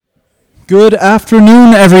Good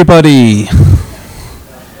afternoon, everybody.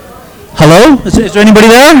 Hello? Is there anybody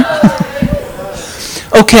there?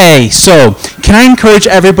 Okay, so can I encourage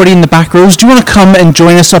everybody in the back rows, do you want to come and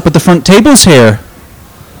join us up at the front tables here?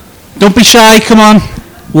 Don't be shy, come on.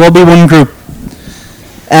 We'll all be one group.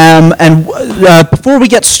 Before we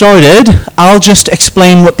get started, I'll just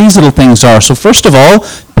explain what these little things are. So first of all,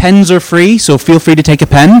 pens are free, so feel free to take a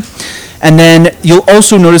pen. And then you'll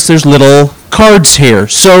also notice there's little cards here.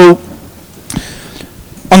 So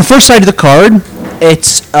on the first side of the card,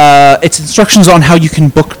 it's instructions on how you can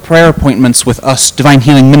book prayer appointments with us, Divine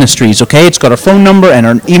Healing Ministries, okay? It's got our phone number and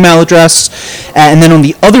our email address. And then on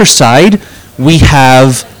the other side, we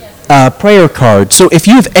have prayer card. So if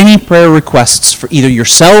you have any prayer requests for either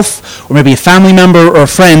yourself or maybe a family member or a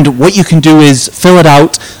friend, what you can do is fill it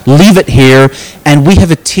out, leave it here, and we have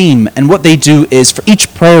a team. And what they do is for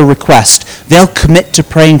each prayer request, they'll commit to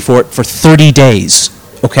praying for it for 30 days,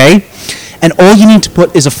 okay? And all you need to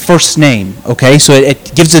put is a first name, okay? So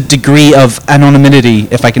it gives a degree of anonymity,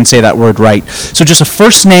 if I can say that word right. So just a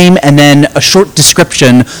first name and then a short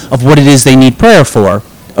description of what it is they need prayer for.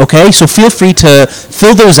 Okay, so feel free to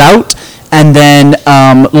fill those out and then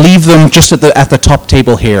leave them just at the top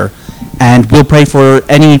table here. And we'll pray for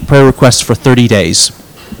any prayer requests for 30 days.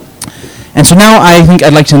 And so now I think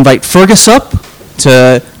I'd like to invite Fergus up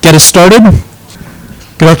to get us started.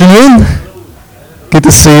 Good afternoon. Good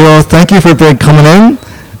to see you all. Thank you for coming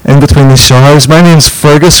in between the showers. My name's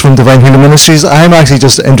Fergus from Divine Healing Ministries. I'm actually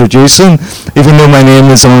just introducing, even though my name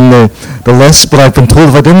is on the list, but I've been told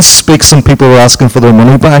if I didn't speak, some people were asking for their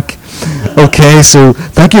money back. Okay, so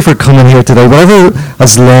thank you for coming here today. Whatever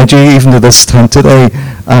has led you even to this tent today,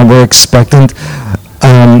 we're expectant.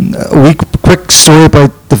 Quick story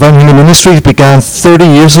about Divine Healing Ministries began 30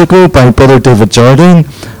 years ago by Brother David Jardine,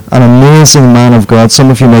 an amazing man of God.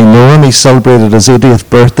 Some of you may know him. He celebrated his 80th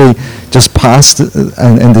birthday just past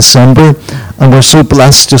in December. And we're so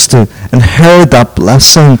blessed just to inherit that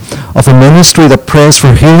blessing of a ministry that prays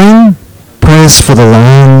for healing, prays for the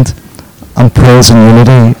land, and prays in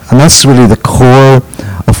unity. And that's really the core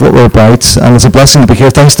of what we're about. And it's a blessing to be here.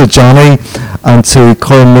 Thanks to Johnny and to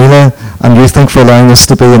Corrymeela and Youth Link for allowing us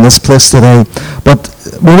to be in this place today. But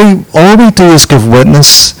really, all we do is give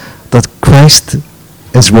witness that Christ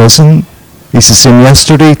is risen. He's the same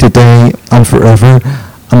yesterday, today, and forever,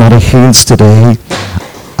 and that he heals today.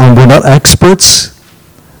 And we're not experts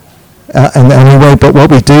in any way, but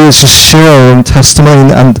what we do is just share our own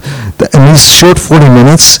testimony, and in these short 40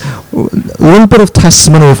 minutes, a little bit of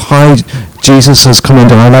testimony of how Jesus has come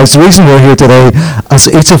into our lives. The reason we're here today,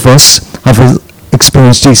 as each of us have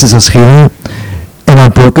experienced Jesus as healer in our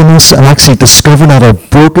brokenness, and actually discovering that our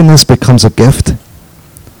brokenness becomes a gift.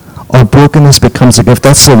 Our brokenness becomes a gift.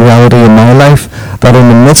 That's the reality in my life, that in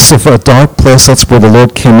the midst of a dark place, that's where the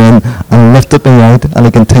Lord came in and lifted me out, and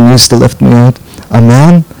he continues to lift me out.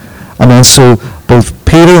 Amen. And then so both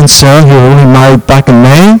Peter and Sarah, who were only married back in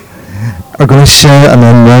May, are going to share, and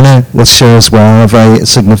then Myrna will share as well a very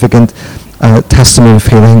significant testimony of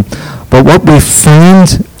healing. But what we find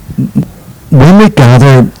when we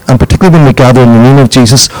gather, and particularly when we gather in the name of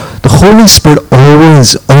Jesus, the Holy Spirit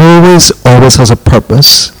always has a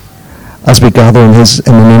purpose as we gather in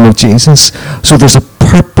the name of Jesus. So there's a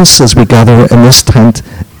purpose as we gather in this tent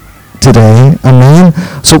today. Amen.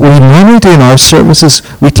 So what we normally do in our services,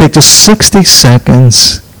 we take just 60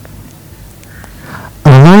 seconds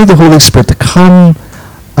and allow the Holy Spirit to come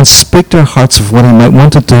and speak to our hearts of what he might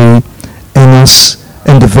want to do in us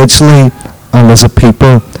individually and as a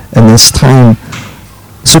people in this time.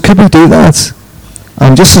 So could we do that?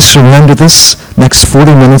 And just to surrender this next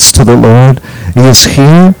 40 minutes to the Lord. He is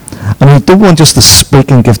here. And we don't want just to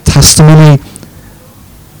speak and give testimony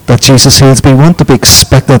that Jesus heals, but we want to be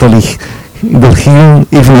expectant that he will heal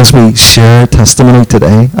even as we share testimony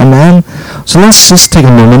today. Amen. So let's just take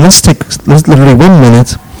a moment. Let's take literally 1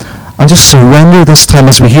 minute and just surrender this time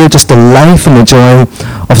as we hear just the life and the joy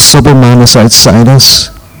of Subtle Man that's outside us.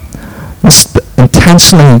 Let's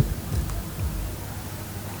intentionally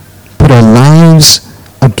put our lives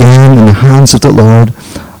again in the hands of the Lord.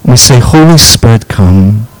 And we say, Holy Spirit,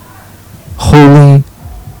 come. Holy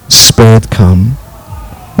Spirit, come.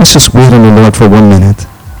 Let's just wait on the Lord for 1 minute.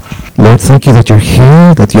 Lord, thank you that you're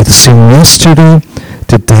here, that you're the same yesterday,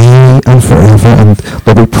 today, and forever. And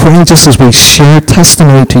Lord, we pray just as we share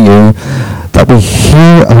testimony to you, that we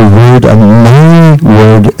hear a word, a mighty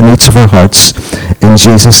word in each of our hearts. In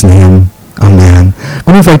Jesus' name, amen. I'm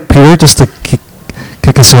going to invite Peter just to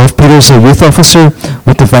kick us off. Peter's a youth officer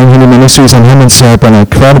with Divine Healing Ministries, and him and Sarah have been an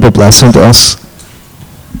incredible blessing to us.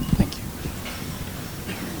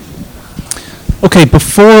 Okay,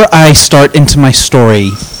 before I start into my story,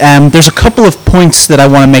 there's a couple of points that I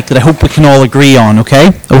want to make that I hope we can all agree on,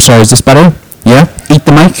 okay? Oh, sorry, is this better? Yeah? Eat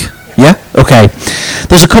the mic? Yeah? Okay.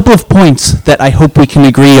 There's a couple of points that I hope we can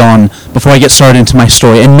agree on before I get started into my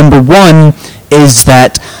story. And number one is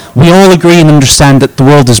that we all agree and understand that the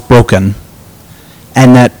world is broken,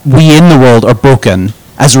 and that we in the world are broken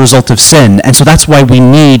as a result of sin. And so that's why we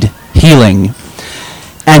need healing.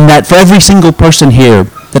 And that for every single person here,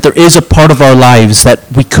 that there is a part of our lives that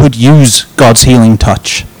we could use God's healing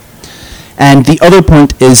touch. And the other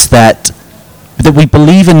point is that we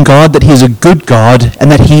believe in God, that he is a good God, and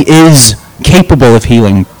that he is capable of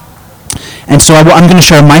healing. And so I'm going to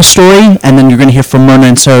share my story, and then you're going to hear from Myrna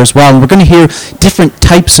and Sarah as well. And we're going to hear different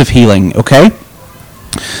types of healing, okay?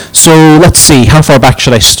 So let's see, how far back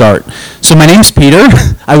should I start? So my name's Peter.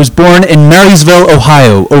 I was born in Marysville,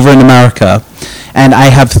 Ohio, over in America. And I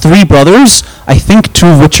have 3 brothers, I think 2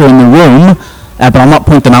 of which are in the room, but I'll not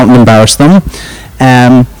point them out and embarrass them.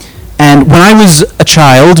 And when I was a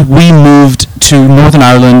child, we moved to Northern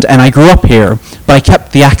Ireland, and I grew up here, but I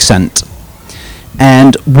kept the accent.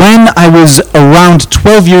 And when I was around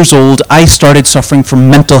 12 years old, I started suffering from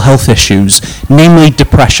mental health issues, namely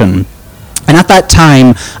depression. And at that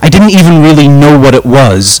time, I didn't even really know what it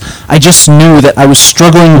was. I just knew that I was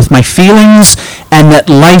struggling with my feelings and that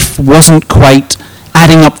life wasn't quite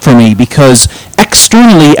adding up for me, because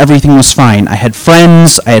externally everything was fine. I had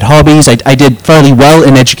friends, I had hobbies, I did fairly well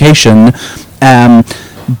in education,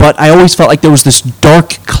 but I always felt like there was this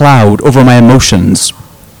dark cloud over my emotions.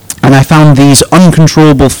 And I found these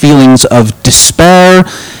uncontrollable feelings of despair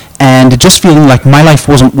and just feeling like my life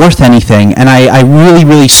wasn't worth anything, and I really,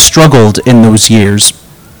 really struggled in those years.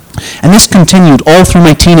 And this continued all through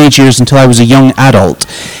my teenage years until I was a young adult.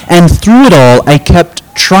 And through it all, I kept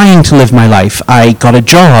trying to live my life. I got a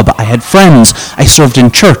job, I had friends, I served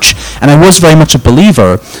in church, and I was very much a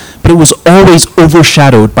believer, but it was always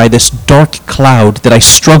overshadowed by this dark cloud that I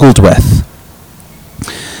struggled with.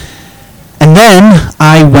 And then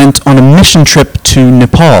I went on a mission trip to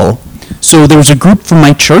Nepal. So there was a group from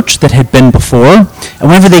my church that had been before, and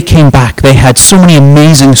whenever they came back, they had so many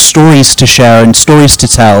amazing stories to share and stories to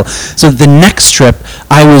tell. So the next trip,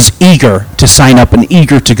 I was eager to sign up and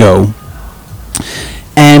eager to go.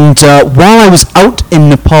 And while I was out in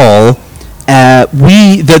Nepal,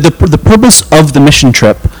 the purpose of the mission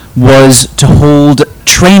trip was to hold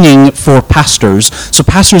training for pastors. So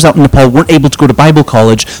pastors out in Nepal weren't able to go to Bible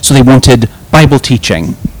college, so they wanted Bible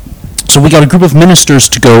teaching. So we got a group of ministers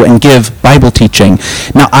to go and give Bible teaching.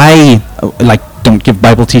 Now I don't give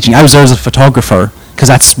Bible teaching. I was there as a photographer, because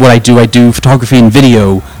that's what I do. I do photography and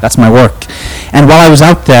video. That's my work. And while I was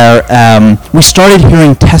out there, we started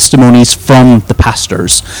hearing testimonies from the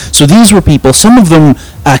pastors. So these were people, some of them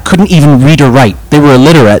couldn't even read or write. They were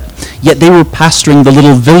illiterate, yet they were pastoring the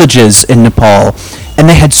little villages in Nepal. And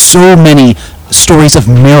they had so many stories of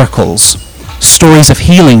miracles, stories of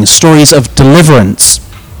healing, stories of deliverance.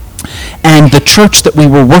 And the church that we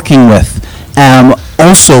were working with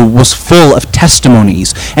also was full of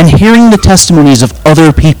testimonies. And hearing the testimonies of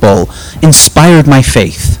other people inspired my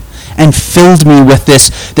faith and filled me with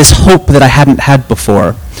this hope that I hadn't had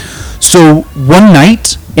before. So one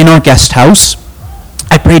night in our guest house,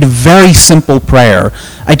 I prayed a very simple prayer.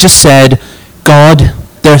 I just said, God,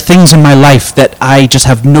 there are things in my life that I just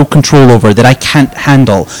have no control over, that I can't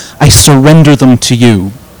handle. I surrender them to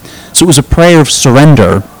you. So it was a prayer of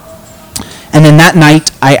surrender. And then that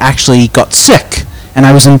night, I actually got sick, and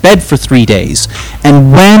I was in bed for 3 days.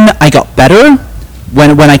 And when I got better,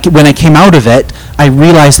 when I came out of it, I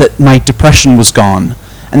realized that my depression was gone,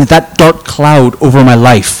 and that dark cloud over my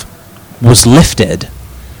life was lifted.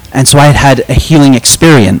 And so I had a healing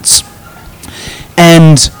experience.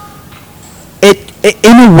 And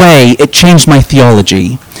in a way, it changed my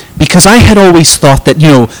theology, because I had always thought that,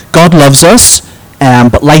 God loves us,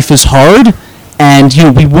 but life is hard, and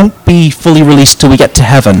we won't be fully released till we get to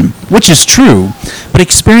heaven, which is true. But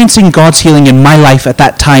experiencing God's healing in my life at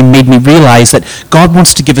that time made me realize that God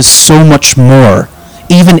wants to give us so much more,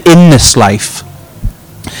 even in this life.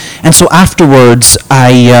 And so afterwards,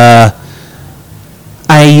 I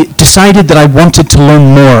decided that I wanted to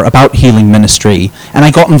learn more about healing ministry, and I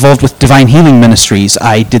got involved with Divine Healing Ministries.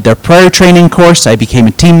 I did their prayer training course, I became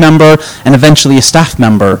a team member, and eventually a staff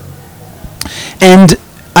member. And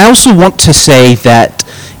I also want to say that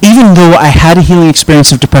even though I had a healing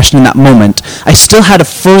experience of depression in that moment, I still had a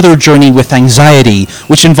further journey with anxiety,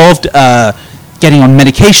 which involved getting on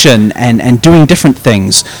medication and doing different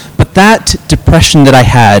things. But that depression that I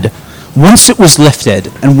had, once it was lifted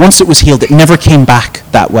and once it was healed, it never came back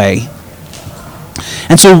that way.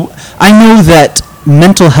 And so I know that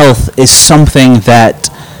mental health is something that,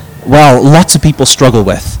 well, lots of people struggle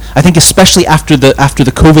with. I think especially after the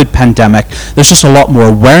COVID pandemic, there's just a lot more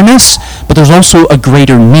awareness, but there's also a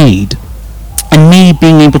greater need. And me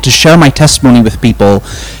being able to share my testimony with people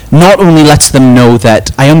not only lets them know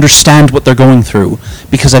that I understand what they're going through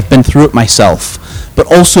because I've been through it myself, but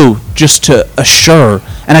also just to assure,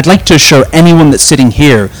 and I'd like to assure anyone that's sitting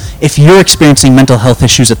here, if you're experiencing mental health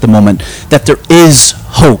issues at the moment, that there is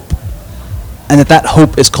hope, and that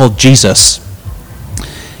hope is called Jesus.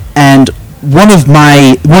 And one of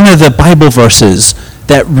the Bible verses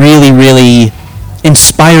that really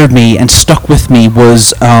inspired me and stuck with me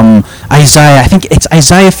was Isaiah. I think it's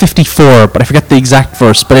Isaiah 54, but I forget the exact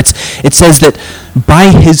verse. But it says that by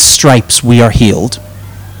his stripes we are healed.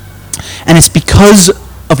 And it's because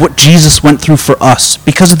of what Jesus went through for us,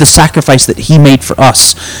 because of the sacrifice that he made for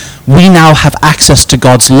us, we now have access to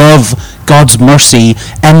God's love, God's mercy,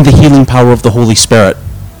 and the healing power of the Holy Spirit.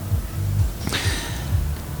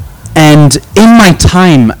 And in my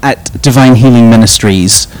time at Divine Healing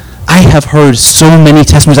Ministries, I have heard so many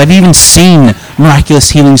testimonies. I've even seen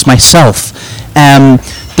miraculous healings myself.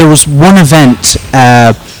 There was one event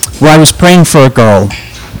where I was praying for a girl.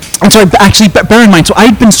 I'm sorry, actually, bear in mind, so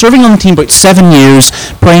I'd been serving on the team about 7 years,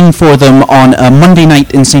 praying for them on a Monday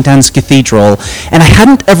night in St. Anne's Cathedral, and I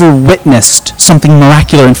hadn't ever witnessed something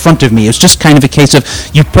miraculous in front of me. It was just kind of a case of,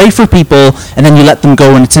 you pray for people, and then you let them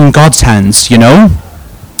go, and it's in God's hands, you know?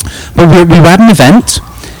 But we were at an event,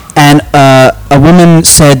 and a woman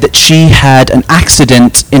said that she had an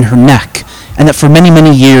accident in her neck, and that for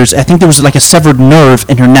many years, I think there was like a severed nerve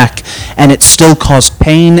in her neck, and it still caused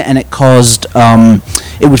pain, and it caused,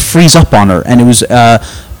 it would freeze up on her, and it was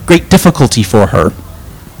great difficulty for her.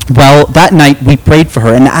 Well, that night we prayed for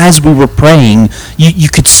her, and as we were praying, you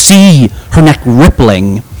could see her neck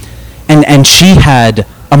rippling, and she had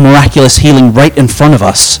a miraculous healing right in front of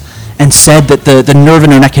us, and said that the nerve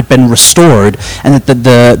in her neck had been restored, and that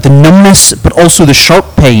the numbness, but also the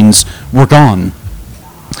sharp pains, were gone.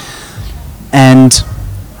 And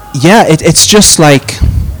yeah, it's just like,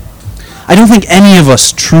 I don't think any of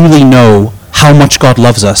us truly know how much God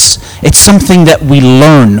loves us. It's something that we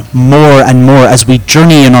learn more and more as we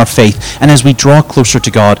journey in our faith and as we draw closer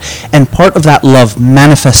to God. And part of that love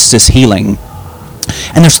manifests as healing.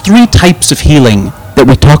 And there's 3 types of healing that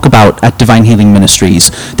we talk about at Divine Healing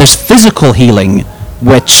Ministries. There's physical healing,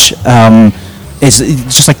 which is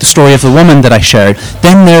just like the story of the woman that I shared.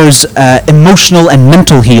 Then there's emotional and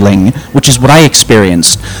mental healing, which is what I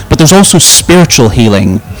experienced. But there's also spiritual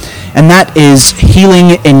healing, and that is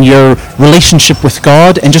healing in your relationship with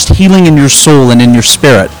God and just healing in your soul and in your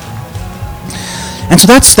spirit. And so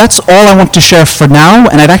that's all I want to share for now,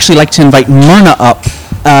 and I'd actually like to invite Myrna up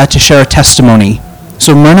to share a testimony.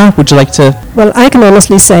 So Myrna, would you like to? Well, I can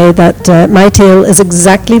honestly say that my tale is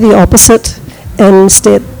exactly the opposite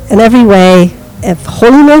in every way of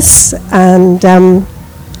holiness and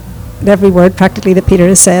every word practically that Peter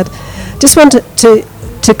has said. Just want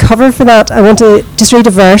to cover for that, I want to just read a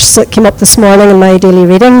verse that came up this morning in my daily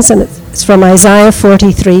readings, and it's from Isaiah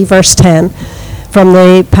 43 verse 10 from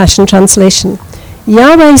the Passion Translation.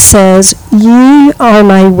 Yahweh says, "You are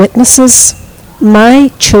my witnesses, my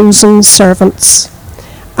chosen servants.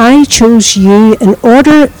 I chose you in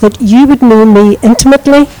order that you would know me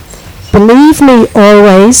intimately, believe me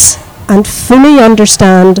always, and fully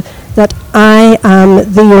understand that I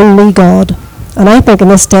am the only God." And I think in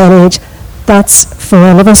this day and age, that's for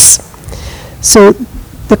all of us. So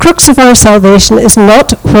the crux of our salvation is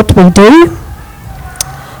not what we do.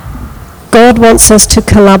 God wants us to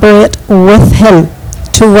collaborate with him,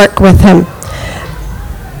 to work with him.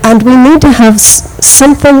 And we need to have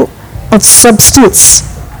something of substance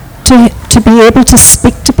to be able to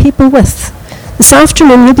speak to people with. This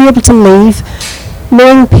afternoon you'll be able to leave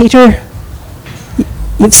knowing Peter.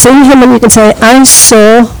 You've seen him and you can say, "I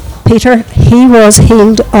saw Peter. He was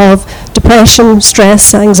healed of depression,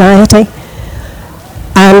 stress, anxiety."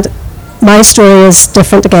 And my story is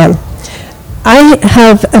different again. I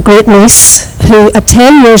have a great niece who at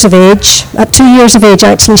 2 years of age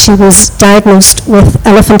actually, she was diagnosed with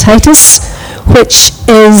elephantitis, which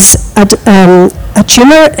is a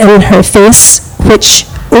tumour in her face, which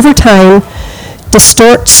over time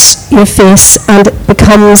distorts your face and it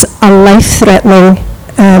becomes a life-threatening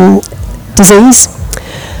disease.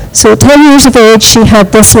 So at 10 years of age, she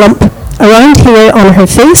had this lump around here on her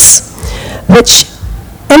face, which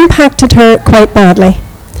impacted her quite badly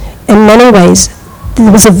in many ways.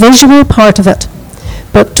 There was a visual part of it,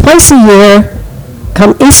 but twice a year,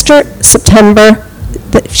 come Easter, September,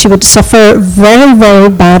 that she would suffer very, very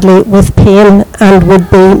badly with pain and would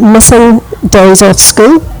be missing days off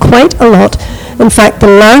school quite a lot In fact, the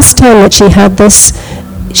last time that she had this,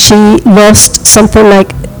 she lost something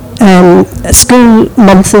like, a school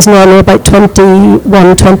month is normally about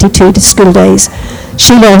 21, 22 school days.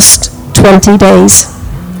 She lost 20 days,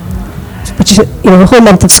 which is, a whole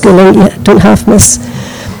month of schooling you don't have miss.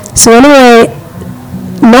 So anyway,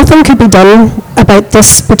 nothing could be done about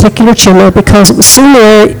this particular tumour because it was so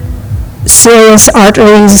near serious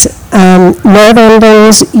arteries, nerve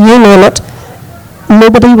endings, you name it.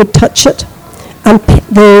 Nobody would touch it. And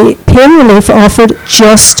the pain relief offered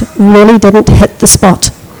just really didn't hit the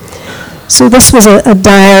spot. So this was a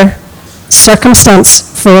dire circumstance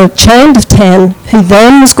for a child of 10 who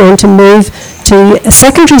then was going to move to a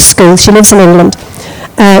secondary school, she lives in England,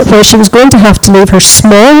 where she was going to have to leave her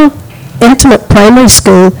small, intimate primary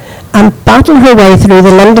school and battle her way through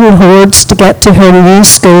the London hordes to get to her new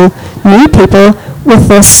school, new people, with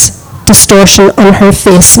this distortion on her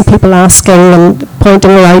face and people asking and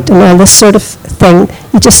pointing her out and all this sort of thing.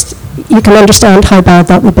 You can understand how bad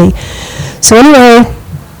that would be. So anyway,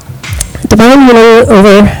 Divine Healing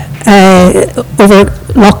over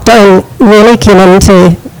lockdown really came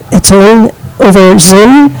into its own over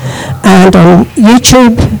Zoom and on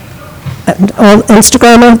YouTube and on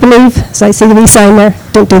Instagram, I believe, as I see the wee sign there.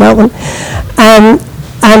 Don't do that one.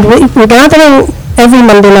 And we're gathering every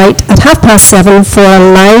Monday night at 7:30 for a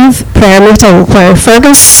live prayer meeting where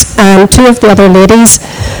Fergus and two of the other ladies,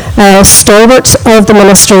 stalwarts of the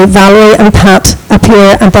ministry, Valerie and Pat,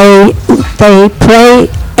 appear, and they pray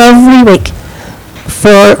every week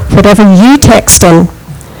for whatever you text in.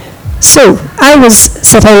 So I was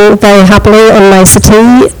sitting very happily on my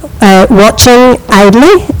settee, watching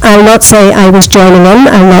idly. I'll not say I was joining in.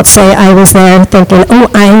 I'll not say I was there thinking,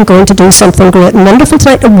 I'm going to do something great and wonderful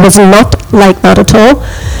tonight. It was not like that at all.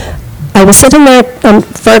 I was sitting there, and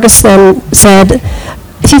Fergus then said,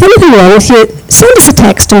 if you've anything wrong with you, send us a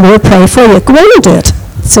text and we'll pray for you. Go on and do it.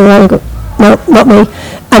 So I go, no, not me.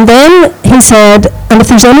 And then he said, and if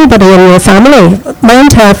there's anybody in your family, my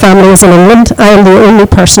entire family is in England. I am the only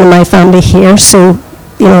person in my family here, so,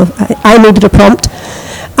 I needed a prompt.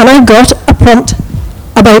 And I got a prompt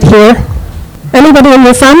about here. Anybody in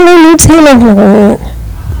your family needs healing?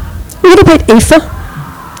 What about Aoife?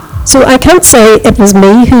 So I can't say it was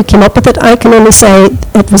me who came up with it. I can only say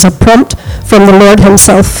it was a prompt from the Lord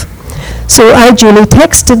himself. So I duly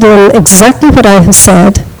texted in exactly what I had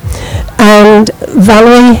said. And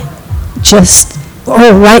Valerie just,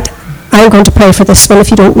 right, I'm going to pray for this one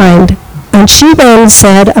if you don't mind. And she then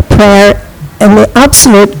said a prayer in the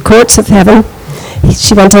absolute courts of heaven.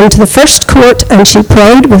 She went into the first court and she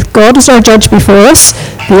prayed with God as our judge before us,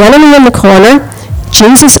 the enemy in the corner,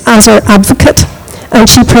 Jesus as our advocate, and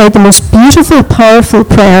she prayed the most beautiful, powerful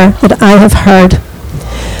prayer that I have heard.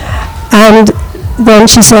 And then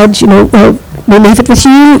she said, we leave it with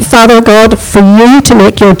you, Father God, for you to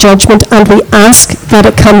make your judgment, and we ask that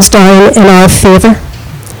it comes down in our favour.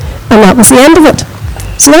 And that was the end of it.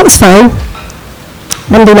 So that was fine.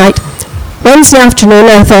 Monday night. Wednesday afternoon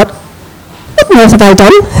I thought, what on earth have I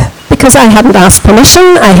done? Because I hadn't asked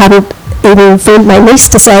permission. I hadn't even phoned my niece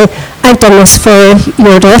to say, I've done this for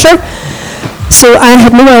your daughter. So I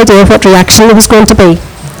had no idea what reaction there was going to be.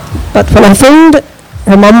 But when I phoned,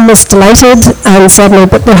 her mum was delighted and said, no,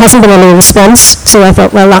 but there hasn't been any response. So I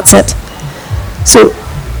thought, well, that's it. So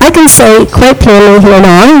I can say quite plainly here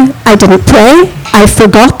now, I didn't pray, I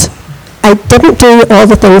forgot, I didn't do all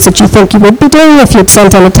the things that you think you would be doing if you'd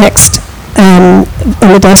sent in a text in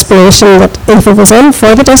the desperation that Aoife was in,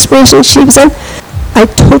 for the desperation she was in. I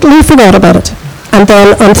totally forgot about it. And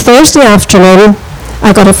then on Thursday afternoon,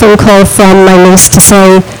 I got a phone call from my niece to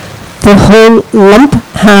say, the whole lump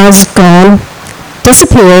has gone,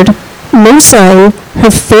 disappeared, no sign, her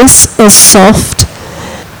face is soft.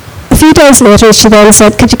 A few days later, she then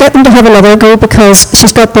said, could you get them to have another go because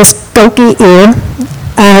she's got this gunky ear.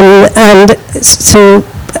 And so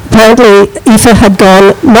apparently Aoife had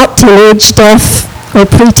gone not teenage deaf or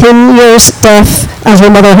preteen years deaf, as her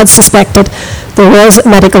mother had suspected. There was a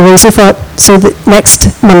medical reason for it. So the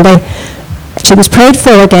next Monday, she was prayed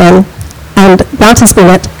for again, and that has been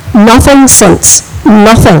it. Nothing since.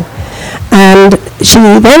 Nothing. And she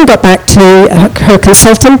then got back to her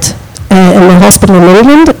consultant in the hospital in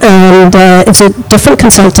England, and it's a different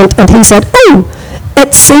consultant, and he said,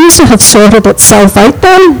 it seems to have sorted itself out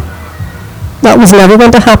then. That was never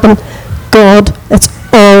going to happen. God, it's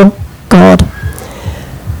all God.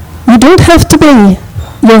 You don't have to be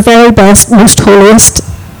your very best, most holiest,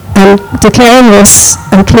 and declaring this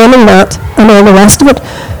and claiming that and all the rest of it.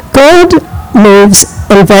 God moves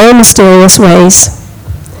in very mysterious ways.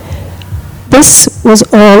 This was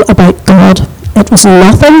all about God. It was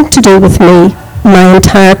nothing to do with me. My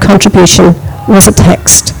entire contribution was a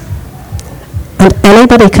text. And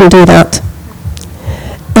anybody can do that.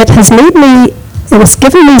 It has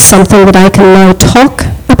given me something that I can now talk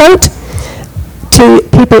about to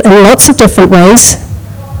people in lots of different ways,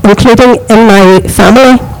 including in my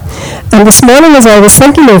family. And this morning, as I was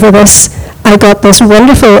thinking over this, I got this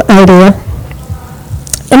wonderful idea.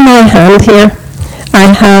 In my hand here, I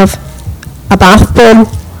have a bath bomb.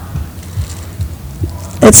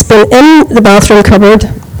 It's been in the bathroom cupboard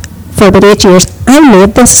for about 8 years. I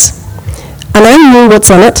made this, and I knew what's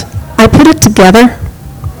in it. I put it together.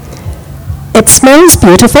 It smells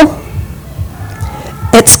beautiful.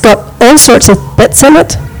 It's got all sorts of bits in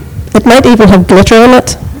it. It might even have glitter in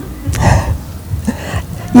it.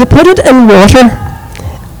 You put it in water,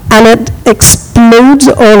 and it explodes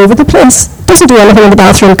all over the place. It doesn't do anything in the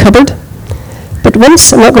bathroom cupboard. But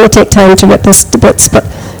once, I'm not going to take time to rip this to bits, but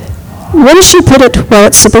once you put it where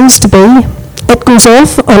it's supposed to be, it goes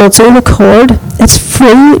off on its own accord. It's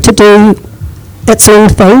free to do its own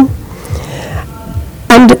thing.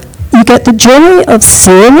 And you get the joy of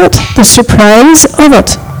seeing it, the surprise of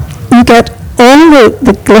it. You get all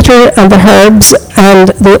the glitter and the herbs and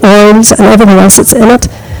the oils and everything else that's in it.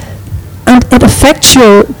 And it affects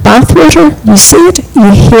your bath water. You see it,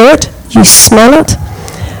 you hear it, you smell it,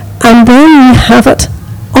 and then you have it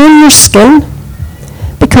on your skin.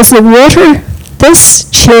 Because the water, this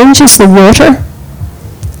changes the water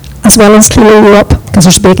as well as cleaning you up, because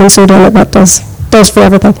there's baking soda in it, that does for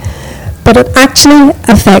everything. But it actually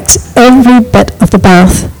affects every bit of the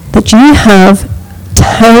bath, that you have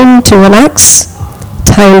time to relax,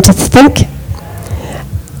 time to think.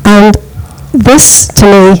 And this, to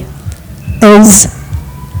me, is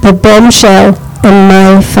the bombshell in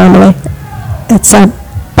my family. It's a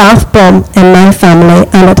bath bomb in my family,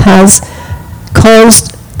 and it has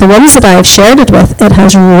caused the ones that I have shared it with, it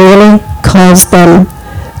has really caused them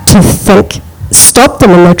to think, stop them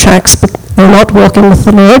in their tracks, but they're not walking with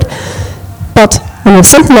the Lord. But when there's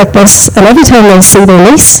something like this, and every time they see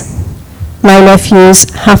their niece, my nephews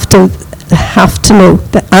have to know,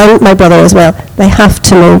 and my brother as well, they have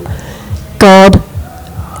to know God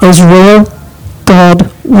is real, God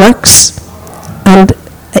works, and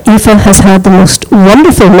Aoife has had the most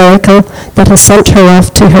wonderful miracle that has sent her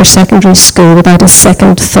off to her secondary school without a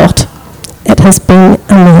second thought. It has been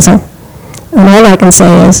amazing. And all I can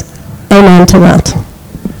say is, amen to that.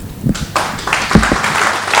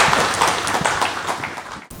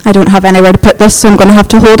 I don't have anywhere to put this, so I'm going to have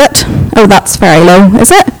to hold it. Oh, that's very low.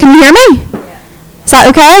 Is it? Can you hear me? Is that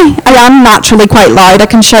okay? I am naturally quite loud. I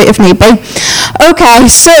can shout if need be. Okay,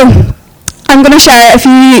 so I'm going to share a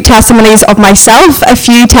few testimonies of myself, a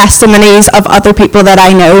few testimonies of other people that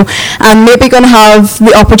I know, and maybe going to have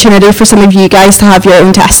the opportunity for some of you guys to have your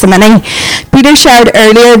own testimony. Peter shared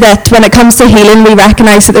earlier that when it comes to healing, we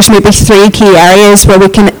recognise that there's maybe 3 key areas where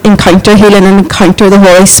we can encounter healing and encounter the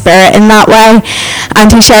Holy Spirit in that way.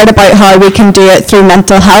 And he shared about how we can do it through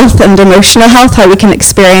mental health and emotional health, how we can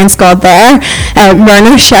experience God there.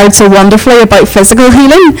 Myrna shared so wonderfully about physical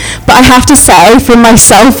healing, but I have to say, for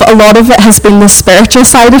myself, a lot of it has been the spiritual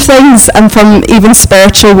side of things, and from even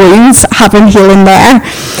spiritual wounds, having healing there.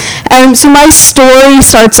 So my story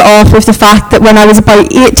starts off with the fact that when I was about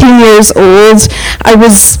 18 years old, I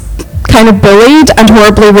was kind of bullied and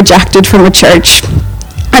horribly rejected from a church.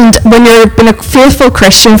 And when you've been a faithful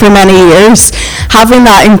Christian for many years, having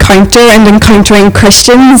that encounter and encountering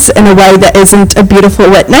Christians in a way that isn't a beautiful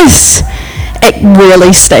witness, it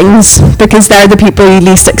really stings, because they're the people you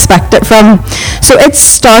least expect it from. So it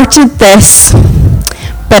started this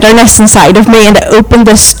bitterness inside of me, and it opened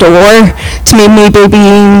this door to me maybe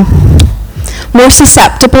being more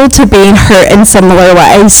susceptible to being hurt in similar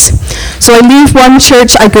ways. So I leave one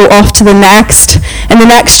church, I go off to the next. In the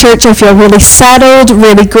next church I feel really settled,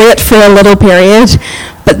 really great for a little period.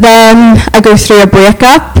 But then I go through a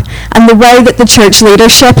breakup, and the way that the church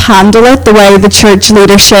leadership handle it, the way the church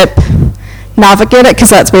leadership navigate it,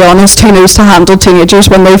 because let's be honest, who knows to handle teenagers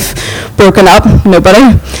when they've broken up?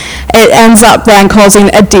 Nobody. It ends up then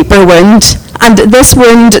causing a deeper wound. And this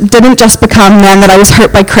wound didn't just become then that I was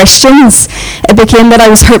hurt by Christians, it became that I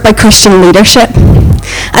was hurt by Christian leadership.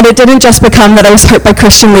 And it didn't just become that I was hurt by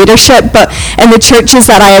Christian leadership, but in the churches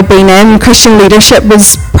that I had been in, Christian leadership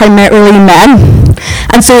was primarily men.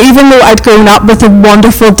 And so even though I'd grown up with a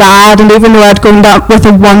wonderful dad, and even though I'd grown up with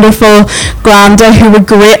a wonderful granda who were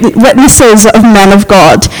great witnesses of men of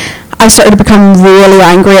God, I started to become really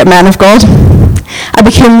angry at men of God. I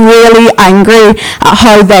became really angry at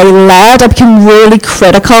how they led. I became really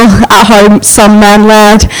critical at how some men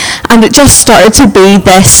led. And it just started to be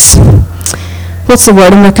this what's the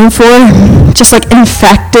word I'm looking for? Just like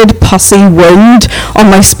infected, pussy wound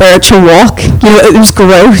on my spiritual walk. You know, it was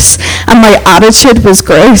gross, and my attitude was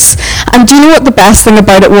gross. And do you know what the best thing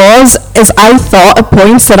about it was? Is I thought at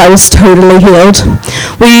points that I was totally healed.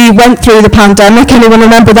 We went through the pandemic. Anyone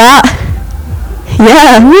remember that?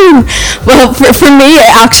 Yeah, woo. Well, for me,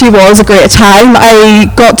 it actually was a great time.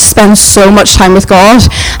 I got to spend so much time with God,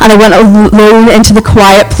 and I went alone into the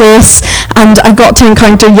quiet place, and I got to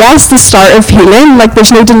encounter, yes, the start of healing. Like,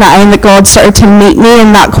 there's no denying that God started to meet me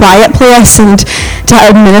in that quiet place and to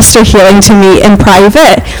administer healing to me in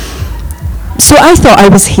private. So I thought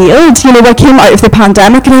I was healed. You know, I came out of the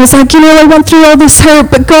pandemic and I was like, you know, I went through all this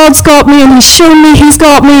hurt, but God's got me and He's shown me He's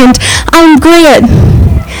got me and I'm great.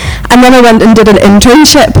 And then I went and did an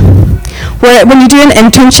internship. Where when you do an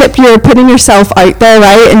internship, you're putting yourself out there,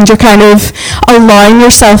 right? And you're kind of allowing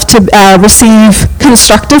yourself to receive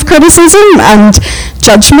constructive criticism and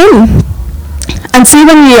judgment. And see,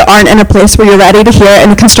 when you aren't in a place where you're ready to hear it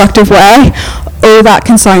in a constructive way, oh, that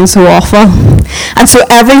can sound so awful. And so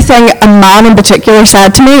everything a man in particular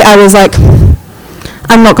said to me, I was like,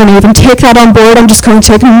 I'm not going to even take that on board. I'm just going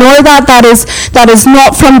to ignore that. That is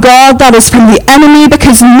not from God. That is from the enemy,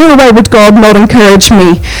 because no way would God not encourage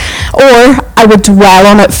me. Or I would dwell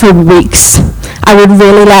on it for weeks. I would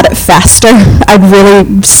really let it fester. I'd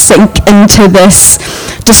really sink into this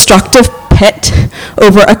destructive pit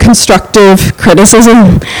over a constructive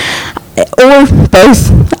criticism. Or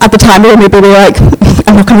both. At the time, I would maybe be like,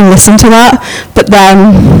 I'm not going to listen to that. But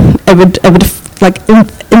then it would like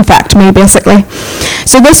infect me, basically.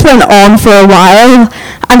 So this went on for a while,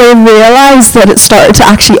 and I realised that it started to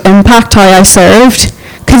actually impact how I served.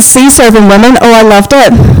 Because see, serving women, oh, I loved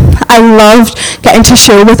it. I loved getting to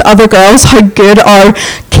show with other girls how good our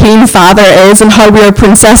King Father is and how we are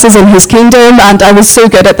princesses in His kingdom, and I was so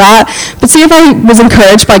good at that. But see, if I was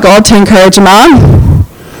encouraged by God to encourage a man,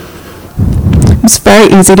 it was very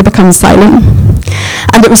easy to become silent.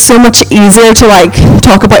 And it was so much easier to like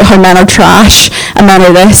talk about how men are trash and men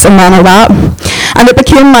are this and men are that. And it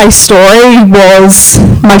became my story was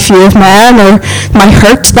my fear of men or my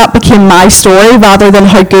hurt. That became my story rather than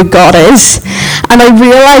how good God is. And I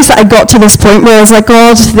realised that I got to this point where I was like,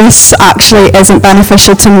 God, this actually isn't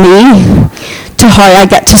beneficial to me, to how I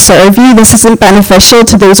get to serve you. This isn't beneficial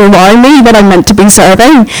to those around me that I'm meant to be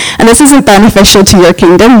serving. And this isn't beneficial to your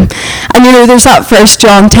kingdom. And you know, there's that 1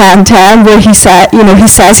 John 10:10 where he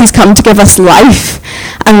says He's come to give us life,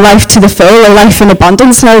 and life to the full, or life in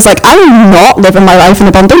abundance. And I was like, I'm not living my life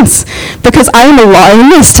in abundance, because I'm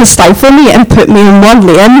allowing this to stifle me and put me in one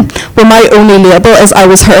lane where my only label is I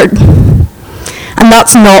was hurt. And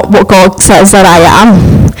that's not what God says that I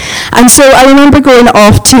am. And so I remember going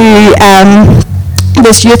off to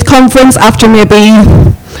this youth conference after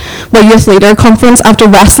youth leader conference after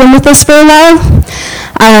wrestling with this for a while.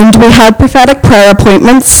 And we had prophetic prayer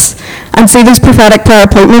appointments. And see, these prophetic prayer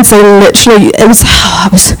appointments, it was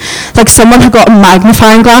like someone had got a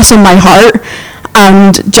magnifying glass on my heart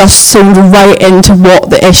and just zoomed right into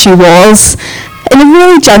what the issue was. In a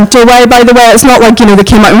really gentle way, by the way. It's not like, they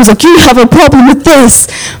came out and was like, you have a problem with this.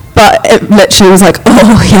 But it literally was like,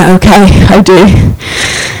 oh, yeah, okay, I do.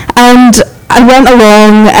 And I went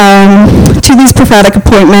along to these prophetic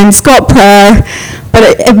appointments, got prayer, but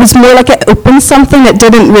it was more like it opened something. It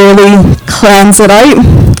didn't really cleanse it out.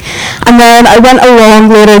 And then I went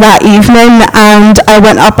along later that evening, and I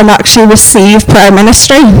went up and actually received prayer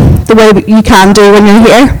ministry, the way that you can do when you're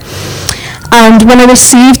here. And when I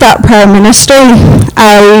received that prayer ministry,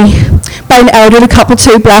 by an elderly couple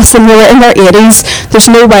too, bless them, they were in their 80s.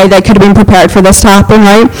 There's no way they could have been prepared for this to happen,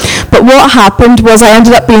 right? But what happened was I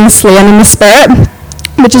ended up being slain in the spirit,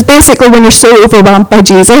 which is basically when you're so overwhelmed by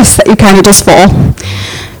Jesus that you kind of just fall.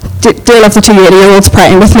 Dear love the 2 80-year-olds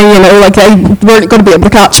praying with me, like they weren't going to be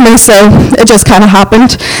able to catch me, so it just kind of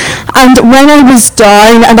happened. And when I was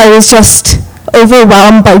down and I was just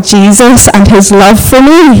overwhelmed by Jesus and His love for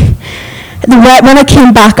me, when I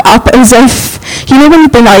came back up, it was if, when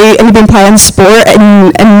you've been out and you've been playing sport in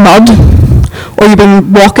mud, or you've been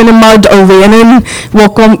walking in mud or raining,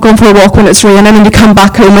 going for a walk when it's raining, and you come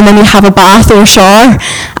back home and then you have a bath or a shower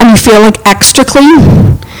and you feel like extra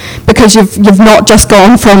clean, because you've not just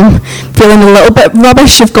gone from feeling a little bit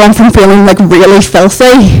rubbish, you've gone from feeling like really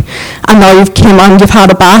filthy, and now you've came on, you've had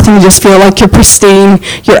a bath, and you just feel like you're pristine,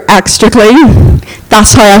 you're extra clean.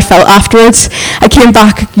 That's how I felt afterwards. I came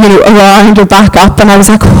back, around or back up, and I was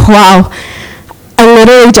like, wow, I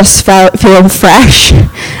literally just feel fresh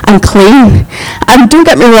and clean. And don't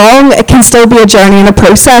get me wrong, it can still be a journey and a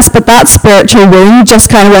process, but that spiritual wound just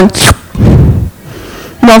kind of went,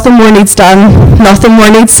 Nothing more needs done, nothing more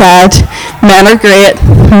needs said. Men are great,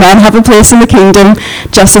 men have a place in the kingdom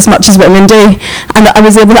just as much as women do. And I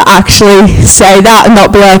was able to actually say that and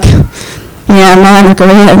not be like, yeah, men are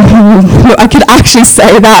great. No, I could actually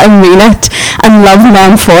say that and mean it and love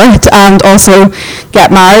men for it, and also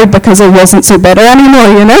get married because I wasn't so bitter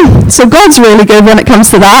anymore, you know. So God's really good when it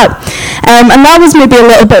comes to that. And that was maybe a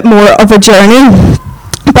little bit more of a journey.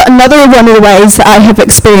 But another one of the ways that I have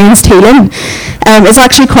experienced healing is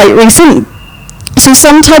actually quite recent. So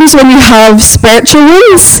sometimes when you have spiritual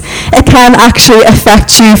wounds, it can actually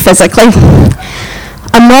affect you physically.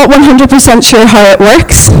 I'm not 100% sure how it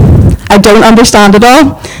works. I don't understand it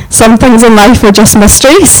all. Some things in life are just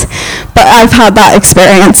mysteries, but I've had that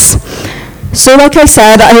experience. So like I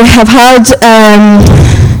said, I have had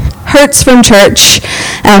hurts from church,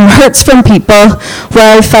 hurts from people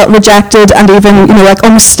where I felt rejected and even, like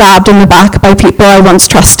almost stabbed in the back by people I once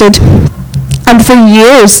trusted. And for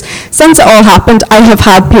years, since it all happened, I have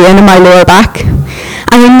had pain in my lower back.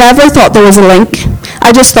 And I never thought there was a link.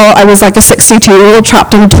 I just thought I was like a 62-year-old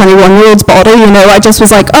trapped in a 21-year-old's body, I just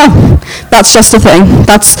was like, oh, that's just a thing.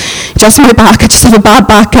 That's just my back. I just have a bad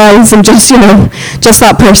back, guys. I'm just, just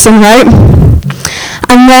that person, right?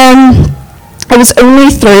 And then it was only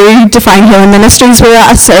through Divine Healing Ministries. We were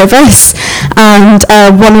at a service, and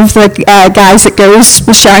one of the guys that goes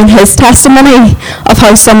was sharing his testimony of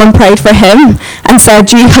how someone prayed for him and said,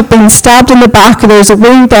 you have been stabbed in the back, there's a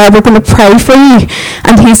wound there, we're going to pray for you.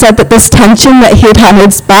 And he said that this tension that he had had in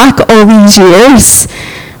his back all these years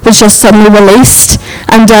was just suddenly released,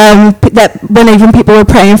 and that when even people were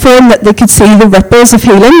praying for him, that they could see the ripples of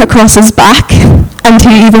healing across his back. And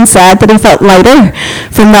he even said that he felt lighter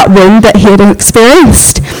from that wound that he had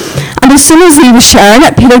experienced. And as soon as he was sharing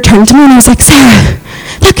it, Peter turned to me and he was like, Sarah,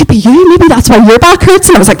 that could be you. Maybe that's why your back hurts.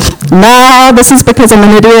 And I was like, nah, this is because I'm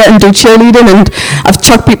an idiot and do cheerleading and I've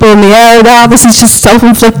chucked people in the air. Nah, this is just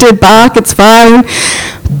self-inflicted back. It's fine.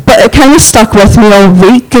 But it kind of stuck with me all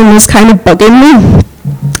week and was kind of bugging me.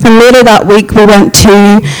 And later that week we went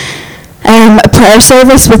to a prayer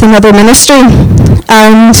service with another ministry,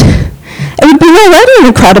 and it had been already an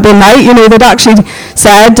incredible night. They'd actually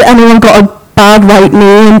said, anyone got a bad right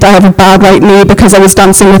knee? And I have a bad right knee because I was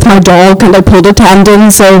dancing with my dog and I pulled a tendon.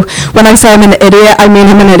 So when I say I'm an idiot, I mean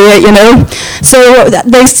I'm an idiot, So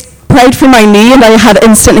they prayed for my knee and I had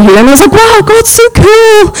instant healing. I was like, wow, God's so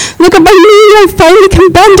cool. Look at my knee. I finally can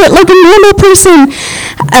bend it like a normal person.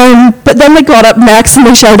 But then they got up next and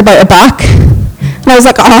they shared about a back. And I was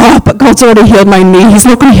like, but God's already healed my knee. He's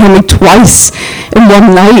not going to heal me twice in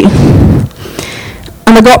one night.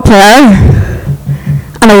 And I got prayer,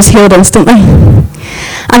 and I was healed instantly.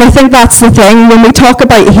 And I think that's the thing, when we talk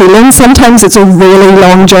about healing, sometimes it's a really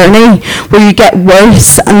long journey where you get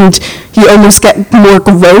worse and you almost get more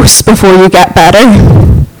gross before you get better.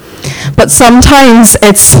 But sometimes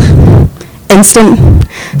it's instant.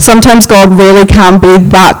 Sometimes God really can be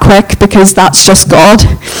that quick because that's just God.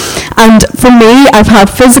 And for me, I've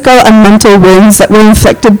had physical and mental wounds that were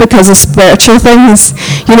inflicted because of spiritual things.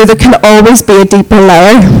 There can always be a deeper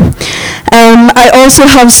layer. I also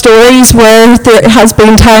have stories where there has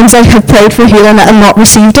been times I have prayed for healing and not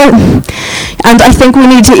received it. And I think we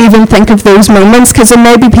need to even think of those moments, because there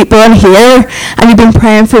may be people in here and you've been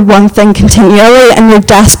praying for one thing continually and you're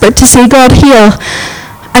desperate to see God heal,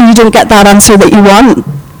 and you don't get that answer that you want.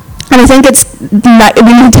 And I think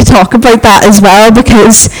we need to talk about that as well,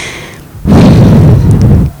 because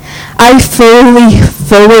I fully,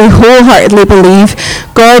 wholeheartedly believe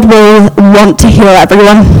God will want to heal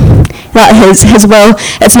everyone. That His will.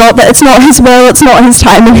 It's not that it's not His will, it's not His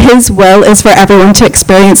time, and His will is for everyone to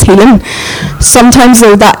experience healing. Sometimes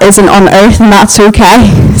though that isn't on earth, and that's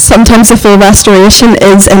okay. Sometimes the full restoration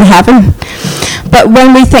is in heaven. But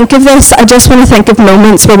when we think of this, I just want to think of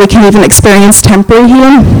moments where we can even experience temporary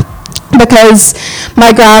healing. Because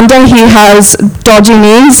my granda, he has dodgy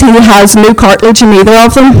knees, he has no cartilage in either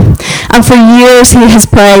of them, and for years he has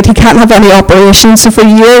prayed, he can't have any operations, so for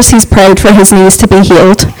years he's prayed for his knees to be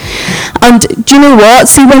healed. And do you know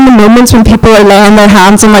what, see, when the moments when people are laying their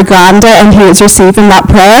hands on my granda and he is receiving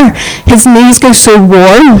that prayer, his knees go so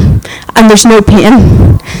warm and there's no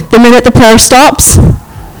pain. The minute the prayer stops,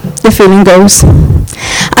 the feeling goes.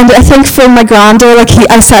 And I think for my granda,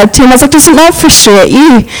 I said to him, I was like, doesn't that frustrate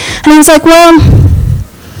you? And he was like, well,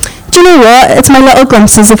 do you know what? It's my little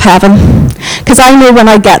glimpses of heaven. Because I know when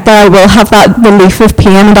I get there, I will have that relief of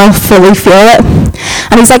pain and I'll fully feel it.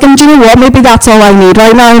 And he's like, and do you know what? Maybe that's all I need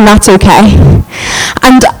right now, and that's okay.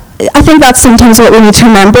 And I think that's sometimes what we need to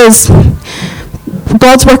remember is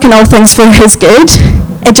God's working all things for His good.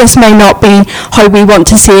 It just may not be how we want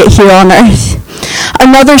to see it here on earth.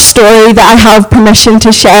 Another story that I have permission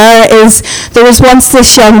to share is there was once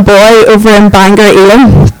this young boy over in Bangor,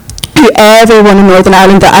 Elam, who everyone in Northern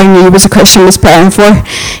Ireland that I knew was a Christian was praying for.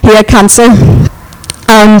 He had cancer,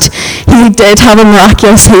 and he did have a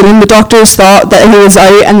miraculous healing. The doctors thought that he was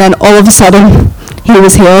out, and then all of a sudden he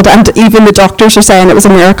was healed, and even the doctors are saying it was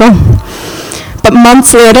a miracle. But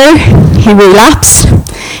months later, he relapsed.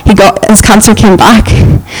 His cancer came back,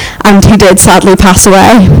 and he did sadly pass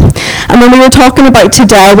away. And when we were talking about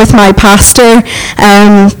today with my pastor,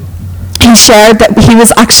 he shared that he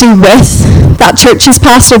was actually with that church's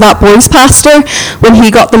pastor, that boy's pastor, when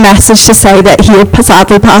he got the message to say that he had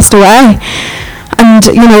sadly passed away. And,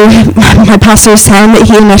 my pastor was saying that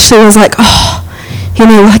he initially was like,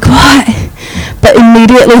 like what? But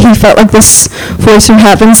immediately he felt like this voice from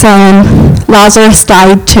heaven saying, Lazarus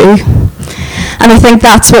died too. And I think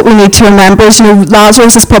that's what we need to remember is,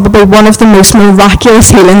 Lazarus is probably one of the most miraculous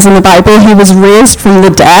healings in the Bible. He was raised from the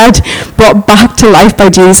dead, brought back to life by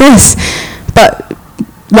Jesus. But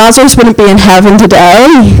Lazarus wouldn't be in heaven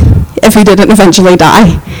today if he didn't eventually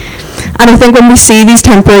die. And I think when we see these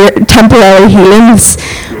temporary healings,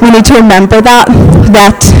 we need to remember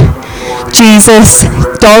that Jesus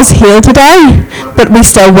does heal today, but we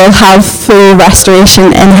still will have full restoration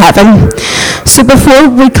in heaven. So before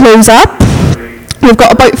we close up, we've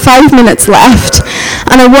got about 5 minutes left,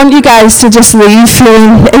 and I want you guys to just leave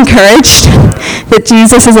feeling encouraged that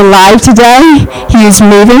Jesus is alive today, he is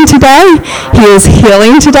moving today, he is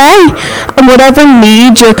healing today, and whatever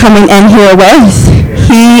need you're coming in here with,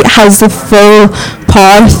 he has the full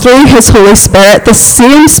power through his Holy Spirit. The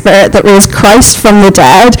same Spirit that raised Christ from the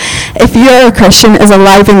dead, if you're a Christian, is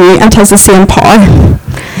alive in you and has the same power.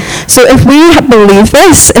 So if we believe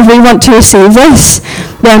this, if we want to receive this,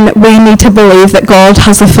 then we need to believe that God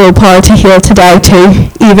has the full power to heal today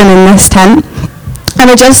too, even in this tent.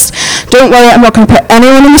 And don't worry, I'm not going to put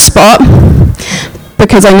anyone on the spot,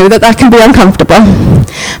 because I know that can be uncomfortable.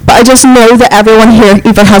 But I just know that everyone here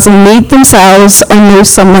either has a need themselves or knows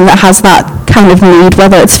someone that has that kind of need,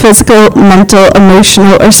 whether it's physical, mental,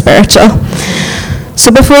 emotional, or spiritual. So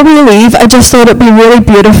before we leave, I just thought it'd be really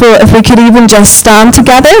beautiful if we could even just stand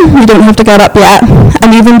together. You don't have to get up yet.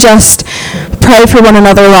 And even just pray for one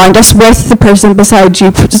another around us with the person beside you,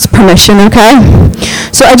 just permission, okay?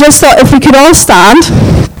 So I just thought if we could all stand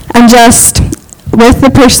and just, with the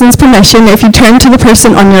person's permission, if you turn to the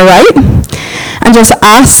person on your right and just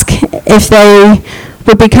ask if they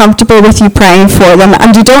would be comfortable with you praying for them.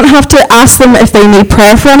 And you don't have to ask them if they need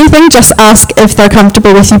prayer for anything, just ask if they're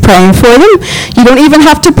comfortable with you praying for them. You don't even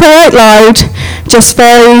have to pray out loud, just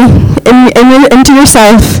into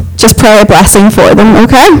yourself, just pray a blessing for them,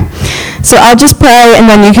 okay? So I'll just pray, and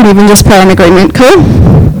then you can even just pray in agreement, cool?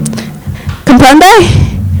 Comprende?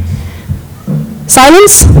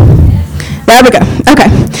 Silence? There we go. Okay,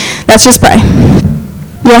 let's just pray.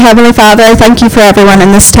 Dear Heavenly Father, I thank you for everyone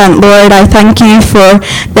in this tent, Lord. I thank you for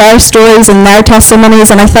their stories and their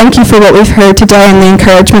testimonies, and I thank you for what we've heard today and the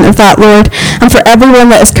encouragement of that, Lord. And for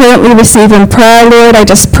everyone that is currently receiving prayer, Lord, I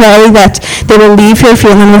just pray that they will leave here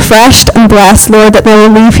feeling refreshed and blessed, Lord, that they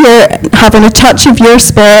will leave here having a touch of your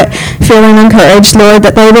Spirit, feeling encouraged, Lord,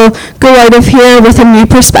 that they will go out of here with a new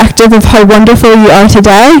perspective of how wonderful you are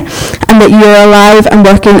today, and that you are alive and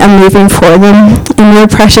working and moving for them. In your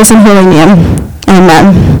precious and holy name.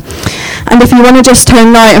 Amen. And if you want to just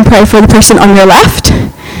turn now and pray for the person on your left,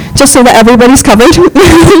 just so that everybody's covered.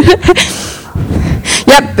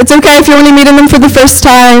 Yep, it's okay if you're only meeting them for the first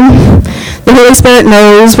time. The Holy Spirit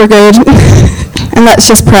knows we're good. And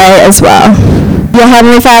let's just pray as well. Dear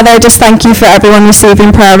Heavenly Father, I just thank you for everyone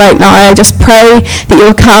receiving prayer right now. I just pray that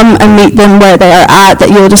you'll come and meet them where they are at,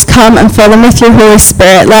 that you'll just come and fill them with your Holy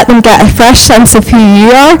Spirit. Let them get a fresh sense of who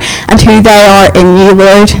you are and who they are in you,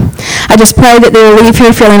 Lord. I just pray that they will leave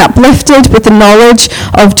here feeling uplifted with the knowledge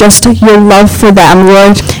of just your love for them,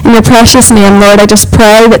 Lord. In your precious name, Lord, I just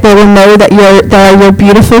pray that they will know that they are your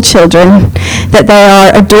beautiful children, that they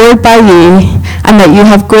are adored by you, and that you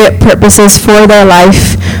have great purposes for their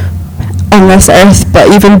life on this earth, but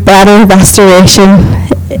even better restoration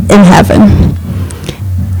in heaven.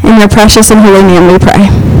 In your precious and holy name we pray.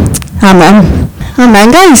 Amen. Amen,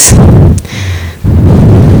 guys.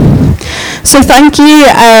 So thank you.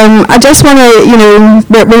 I just want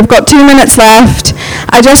to, we've got 2 minutes left.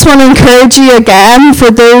 I just want to encourage you again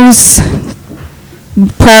for those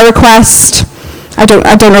prayer requests. I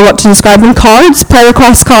don't know what to describe them, prayer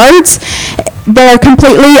request cards. They're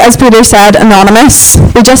completely, as Peter said, anonymous.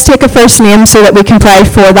 We just take a first name so that we can pray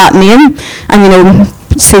for that name and,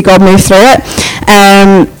 see God move through it.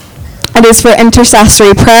 It is for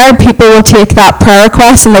intercessory prayer. People will take that prayer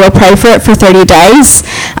request and they will pray for it for 30 days.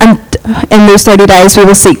 And in those 30 days we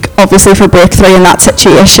will seek, obviously, for breakthrough in that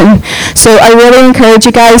situation. So I really encourage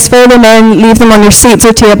you guys, fill them in, leave them on your seats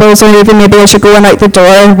or tables, or even maybe as you're going out the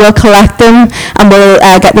door. We'll collect them and we'll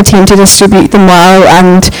get the team to distribute them well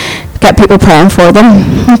and get people praying for them.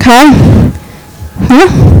 Okay? Yeah?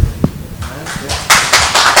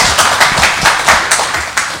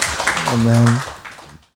 Amen.